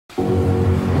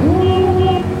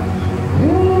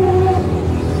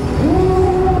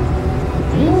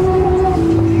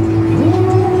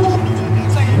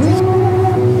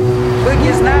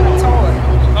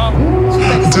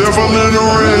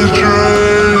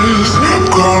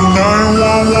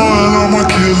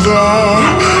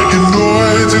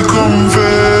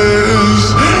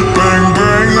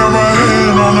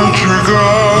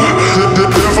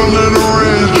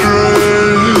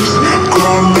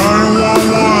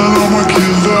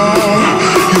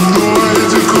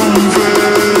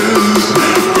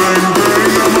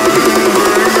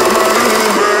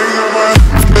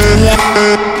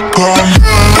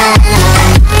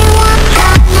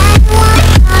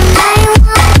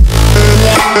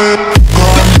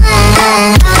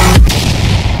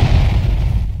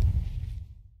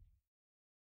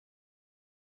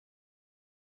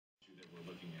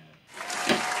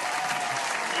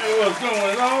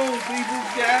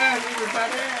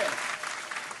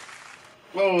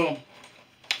I'm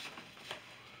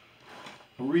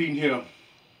reading here.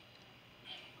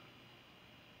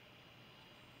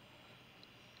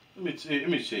 Let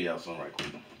me tell y'all something right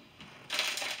quick.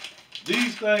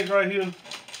 These things right here,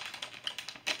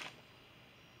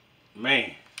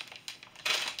 man.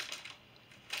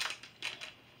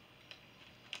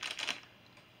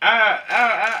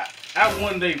 I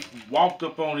one day walked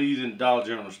up on these in the Dollar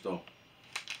General store.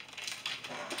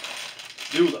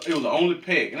 It was the only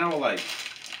pack, and I was like,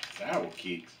 sour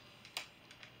kicks.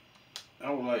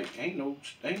 I was like, ain't no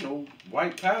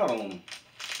white powder on them.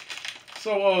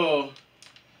 So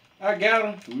I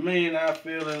got them. Man, I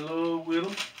fell in love with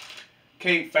them.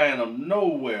 Can't find them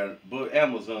nowhere but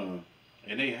Amazon,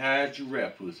 and they hide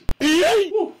giraffe pussy.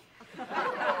 Woo.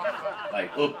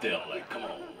 Like up there, like come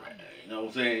on, right? You know what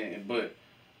I'm saying? But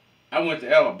I went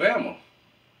to Alabama,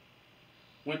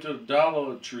 went to the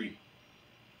Dollar Tree,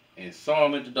 and saw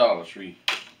them at the Dollar Tree.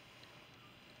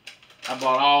 I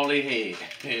bought all they had.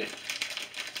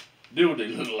 Did what they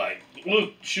look like.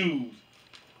 Look, shoes.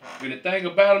 And the thing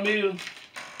about them is,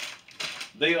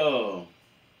 they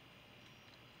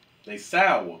they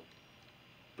sour,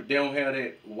 but they don't have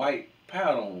that white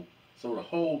powder on them. So the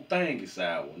whole thing is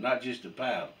sour, not just the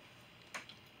powder.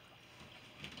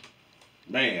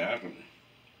 Man, I'm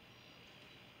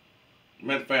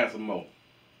gonna find some more.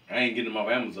 I ain't getting them off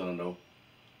Amazon though.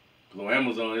 Cause on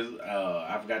Amazon is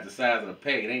I forgot the size of the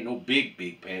pack. It ain't no big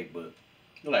pack, but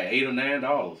it's like $8 or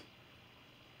 $9.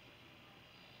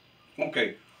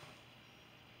 Okay.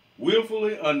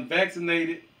 Willfully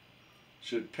unvaccinated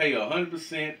should pay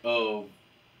 100% of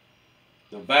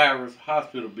the virus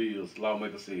hospital bills,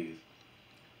 lawmaker says.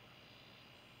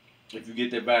 If you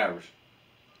get that virus.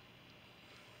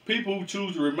 People who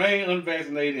choose to remain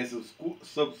unvaccinated and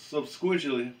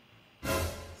subsequently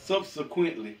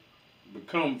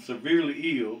become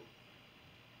severely ill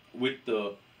with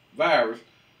the virus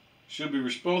should be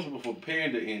responsible for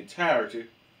paying the entirety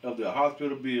of their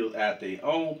hospital bills out their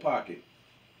own pocket,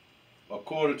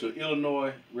 according to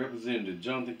Illinois Representative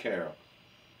Jonathan Carroll.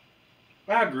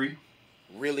 I agree.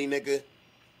 Really, nigga?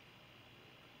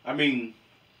 I mean,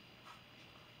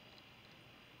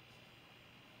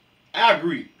 I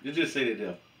agree. You just say that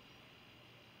there.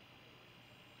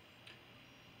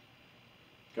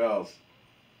 Cause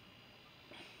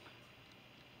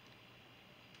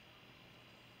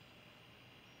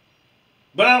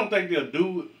but I don't think they'll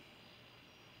do it.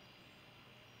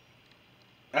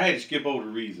 I had to skip over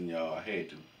the reason, y'all. I had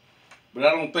to. But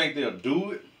I don't think they'll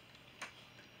do it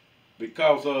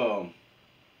because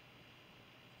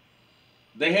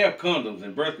they have condoms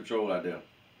and birth control out there.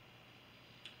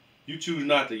 You choose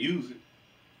not to use it,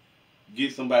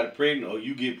 get somebody pregnant, or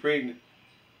you get pregnant,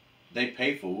 they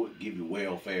pay for it, give you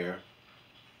welfare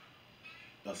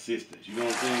assistance. You know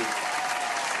what I'm saying?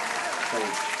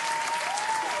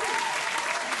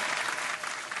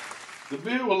 So the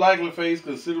bill will likely face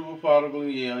considerable political.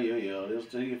 Yeah. They'll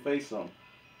still face something.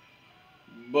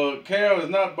 But Carroll is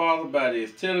not bothered by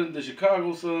this, telling the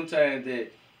Chicago Sun-Times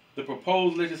that the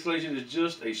proposed legislation is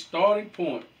just a starting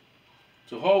point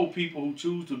to hold people who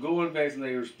choose to go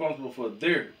unvaccinated responsible for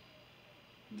their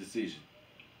decision.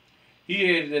 He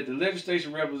added that the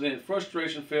legislation represents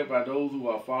frustration felt by those who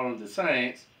are following the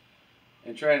science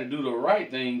and trying to do the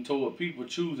right thing toward people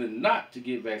choosing not to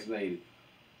get vaccinated,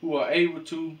 who are able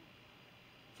to,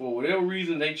 for whatever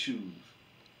reason they choose.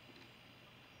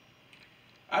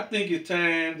 I think it's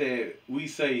time that we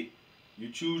say, you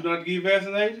choose not to get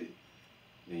vaccinated,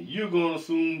 then you're going to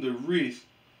assume the risk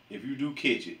if you do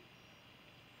catch it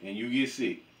and you get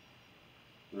sick.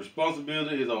 The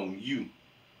responsibility is on you.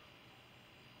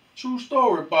 True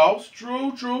story, boss.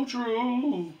 True.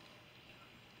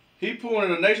 He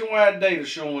pointed to nationwide data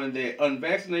showing that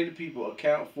unvaccinated people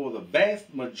account for the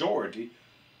vast majority of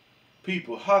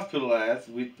people hospitalized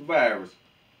with the virus.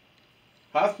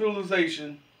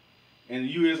 Hospitalization in the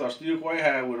U.S. are still quite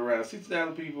high, with around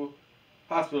 60,000 people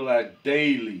hospitalized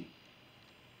daily.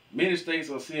 Many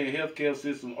states are seeing healthcare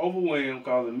systems overwhelmed,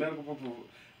 causing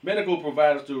medical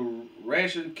providers to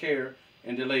ration care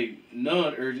and delay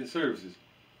non-urgent services,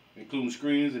 including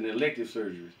screenings and elective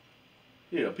surgeries.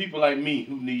 Yeah, people like me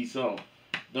who need something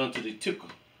done to the tickle.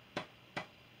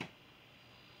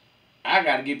 I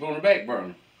got to get put on the back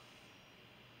burner.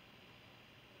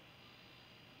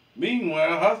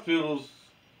 Meanwhile, hospitals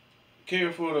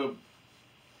care for the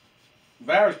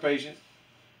virus patients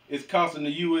is costing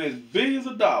the U.S. billions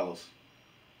of dollars.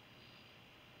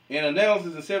 An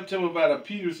analysis in September by the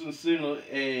Peterson Center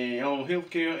on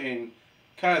Healthcare and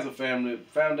Kaiser Family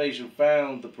Foundation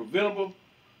found the preventable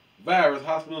virus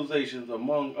hospitalizations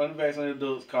among unvaccinated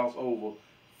adults cost over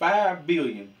 $5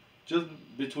 billion just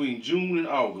between June and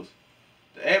August.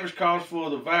 The average cost for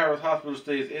the virus hospital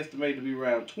stay is estimated to be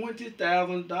around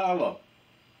 $20,000.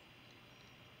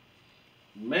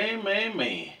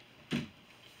 Man.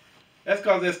 That's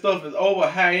because that stuff is over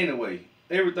high anyway.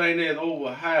 Everything there is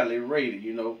over highly rated,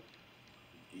 you know.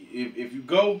 If you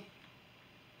go,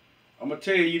 I'm going to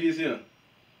tell you this here.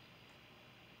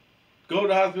 Go to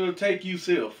the hospital, take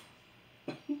yourself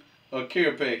a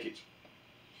care package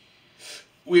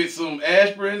with some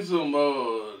aspirin, some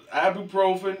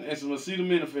ibuprofen, and some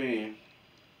acetaminophen.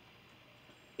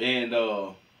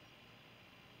 And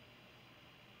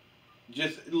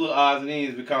just little odds and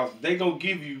ends, because they gonna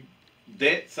give you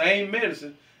that same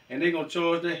medicine and they gonna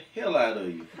charge the hell out of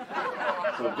you.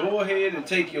 So go ahead and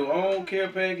take your own care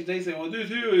package. They say, well, this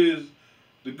here is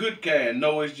the good kind.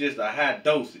 No, it's just a high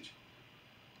dosage.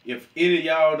 If any of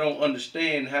y'all don't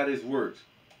understand how this works,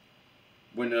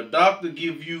 when the doctor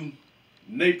give you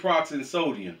naproxen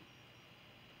sodium,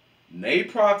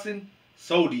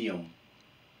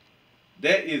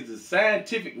 that is the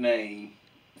scientific name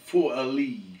for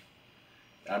Aleve.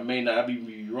 I may not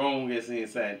be wrong at saying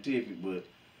scientific, but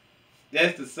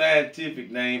that's the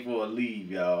scientific name for Aleve,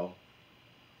 y'all.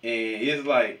 And it's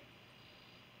like,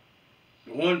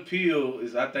 one pill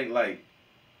is, I think, like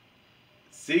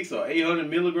 600 or 800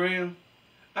 milligrams.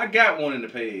 I got one in the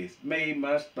past. Made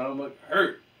my stomach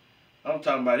hurt. I'm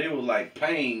talking about, it was like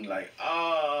pain, like,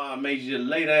 made you just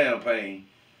lay down pain.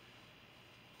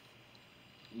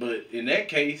 But in that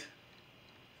case,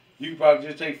 you could probably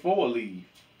just take 4 Aleve.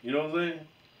 You know what I'm saying?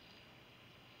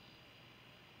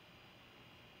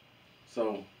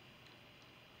 So,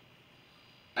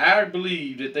 I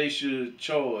believe that they should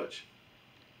charge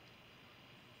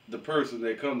the person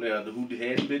that come there who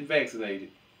hadn't been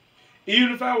vaccinated.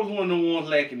 Even if I was one of the ones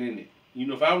lacking in it. You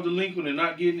know, if I was delinquent and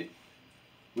not getting it,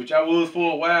 which I was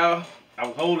for a while, I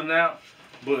was holding out,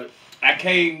 but I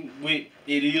came with,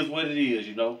 it is what it is,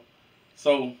 you know.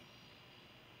 So,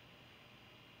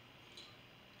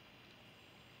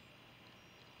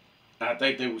 I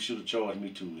think they should have charged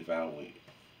me too if I went.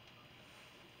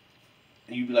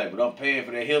 And you'd be like, but I'm paying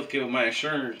for that health care with my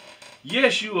insurance.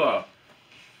 Yes, you are.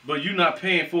 But you're not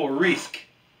paying for a risk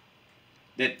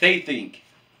that they think.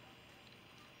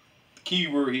 The key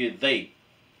word here, they.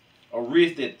 A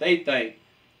risk that they think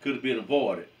could have been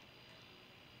avoided.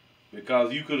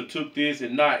 Because you could have took this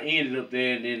and not ended up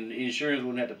there, and then the insurance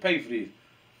wouldn't have to pay for this.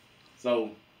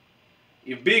 So,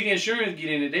 if big insurance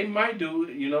get in it, they might do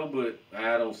it, you know, but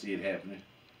I don't see it happening.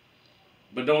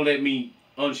 But don't let me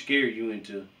unscare you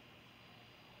into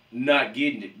not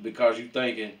getting it because you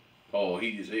thinking, oh,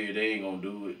 he just said they ain't gonna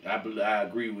do it. I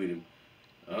agree with him.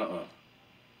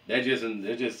 That's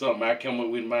just something I come up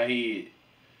with in my head,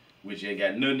 which ain't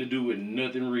got nothing to do with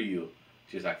nothing real.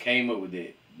 Just I came up with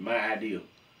that, my idea.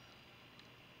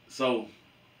 So,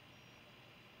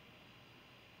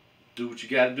 do what you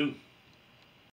gotta do.